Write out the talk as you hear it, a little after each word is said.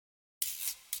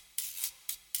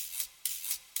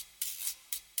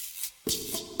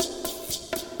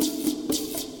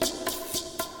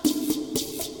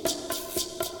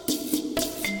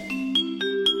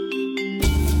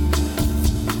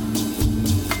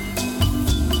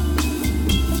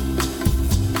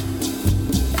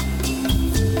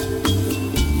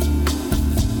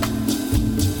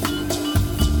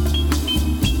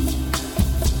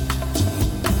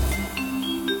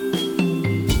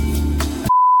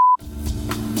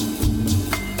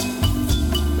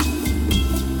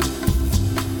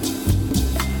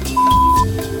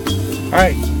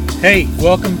Hey,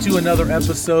 welcome to another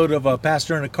episode of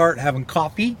Pastor in a Cart Having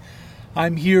Coffee.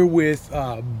 I'm here with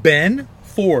Ben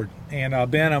Ford.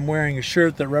 And Ben, I'm wearing a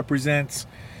shirt that represents,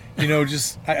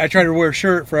 I try to wear a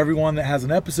shirt for everyone that has an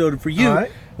episode. And for you,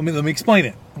 right. let me explain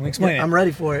it. I'm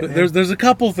ready for it. There's a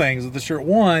couple things with the shirt.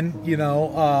 One,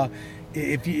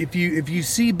 if you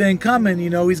see Ben coming,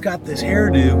 he's got this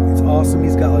hairdo. It's awesome.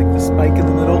 He's got like the spike in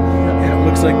the middle, and it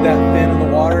looks like that fin in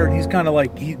the water. And he's kind of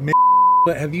like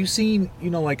But have you seen,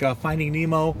 like Finding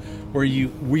Nemo, where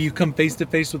you come face to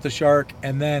face with the shark,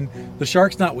 and then the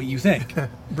shark's not what you think?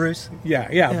 Bruce.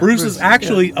 Yeah. Bruce is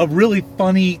actually a really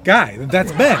funny guy.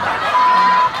 That's Ben.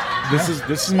 This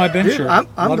is my Ben shirt.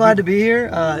 I'm glad to be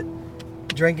here,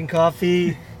 drinking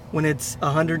coffee when it's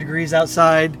 100 degrees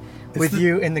outside with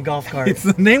you in the golf cart. It's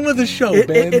the name of the show,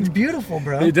 Ben. It's beautiful,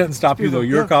 bro. It doesn't stop you though.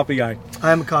 You're a coffee guy.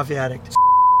 I'm a coffee addict.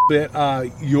 But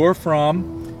you're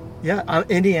from? I'm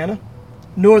Indiana.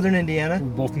 Northern Indiana.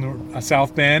 Both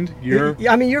South Bend.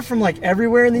 You're from like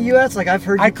everywhere in the U.S. Like I've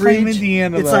heard you preach. I claim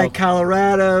Indiana. It's like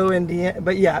Colorado, Indiana,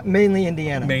 but yeah, mainly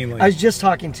Indiana. Mainly. I was just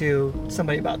talking to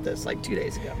somebody about this like 2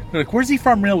 days ago. They're like, where's he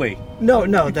from, really? No,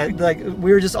 that like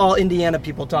we were just all Indiana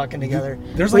people talking together.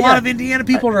 There's a lot of Indiana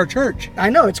people at our church. I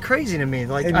know, it's crazy to me.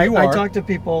 Like I talk to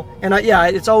people, and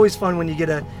it's always fun when you get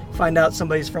to find out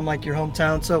somebody's from like your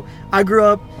hometown. So I grew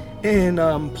up in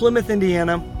Plymouth,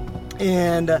 Indiana.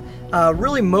 And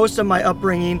really most of my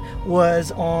upbringing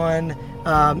was on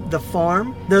the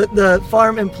farm. The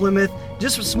farm in Plymouth,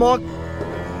 just a small.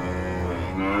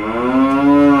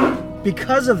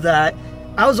 Because of that,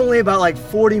 I was only about like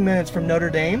 40 minutes from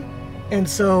Notre Dame. And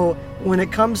so when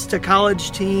it comes to college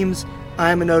teams,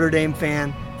 I'm a Notre Dame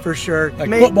fan for sure.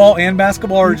 Like football and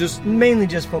basketball, or just? Mainly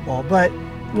just football. But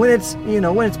when it's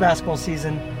basketball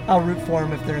season, I'll root for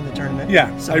them if they're in the tournament.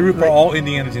 Yeah, so I root for all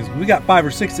Indiana teams. We got 5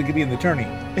 or 6 that could be in the tourney.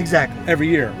 Exactly. Every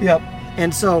year. Yep.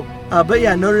 And so,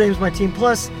 Notre Dame's my team.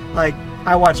 Plus, like,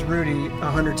 I watched Rudy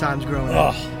 100 times growing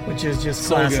up, which is just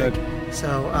classic. Good.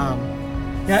 So,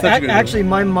 actually,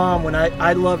 my mom, when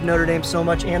I loved Notre Dame so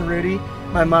much and Rudy,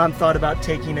 my mom thought about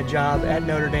taking a job at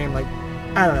Notre Dame, like,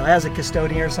 I don't know, as a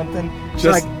custodian or something. So,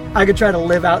 like, I could try to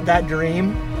live out that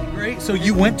dream. Great. So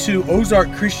you went to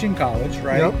Ozark Christian College,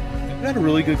 right? Yep. You had a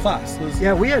really good class.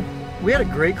 Yeah, we had a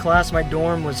great class. My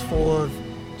dorm was full of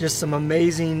just some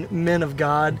amazing men of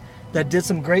God that did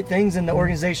some great things in the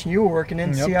organization you were working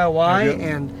in, CIY.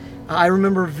 And I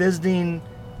remember visiting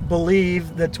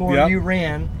Believe, the tour you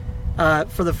ran,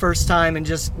 for the first time, and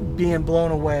just being blown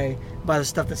away by the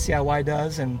stuff that CIY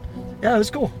does. And yeah, it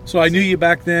was cool. So I knew you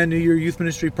back then, knew your youth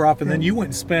ministry prop, and then you went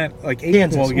and spent like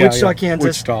Wichita,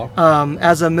 Kansas, Wichita.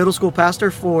 As a middle school pastor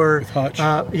for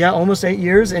almost 8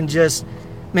 years, and just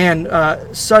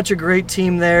such a great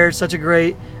team there, such a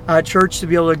great church to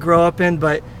be able to grow up in.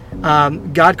 But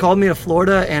God called me to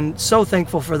Florida, and so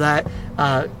thankful for that.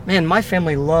 My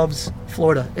family loves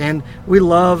Florida, and we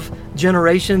love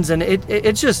Generations, and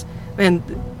it's just, it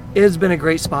has been a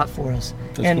great spot for us.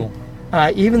 That's cool.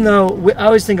 Even though I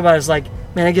always think about it as like,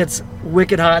 man, it gets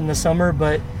wicked hot in the summer,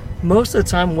 but most of the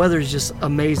time weather is just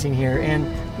amazing here.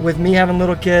 And with me having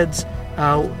little kids,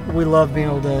 we love being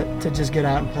able to just get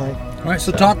out and play. All right,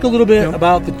 so talk a little bit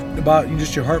about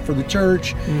just your heart for the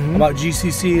church, about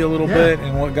GCC a little bit,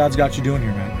 and what God's got you doing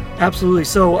here, man. Absolutely.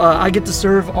 So I get to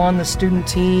serve on the student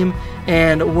team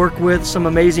and work with some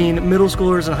amazing middle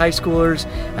schoolers and high schoolers.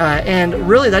 And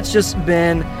really that's just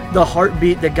been the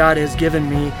heartbeat that God has given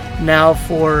me now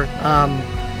for,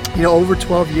 over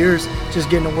 12 years, just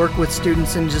getting to work with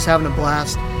students and just having a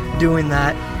blast doing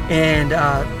that. And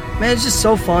it's just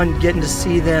so fun getting to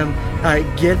see them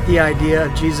get the idea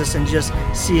of Jesus and just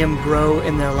see him grow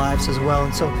in their lives as well.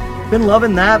 And so been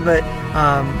loving that, but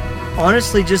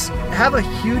honestly just have a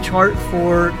huge heart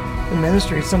for the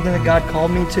ministry. It's something that God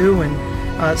called me to,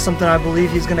 and something I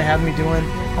believe he's going to have me doing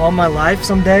all my life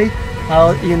someday.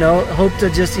 I'll hope to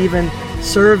just even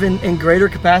serve in greater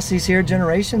capacities here at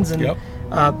Generations,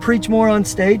 and preach more on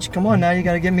stage. Come on, now you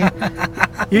got to get me.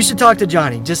 You should talk to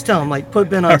Johnny. Just tell him, like, put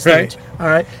Ben on stage. All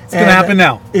right. It's going to happen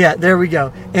now. Yeah, there we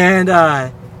go. And,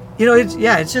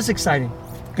 it's just exciting.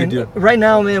 Good deal. Right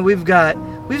now, man, we've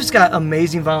just got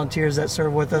amazing volunteers that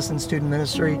serve with us in student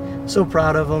ministry. So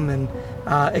proud of them, and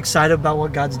excited about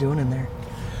what God's doing in there.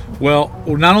 Well,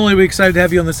 not only are we excited to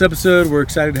have you on this episode, we're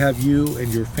excited to have you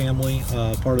and your family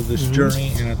part of this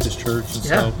journey and at this church. And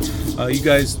so you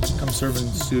guys come serving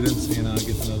students and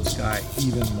get to know this guy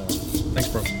even more. Thanks,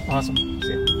 bro. Awesome. See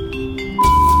you.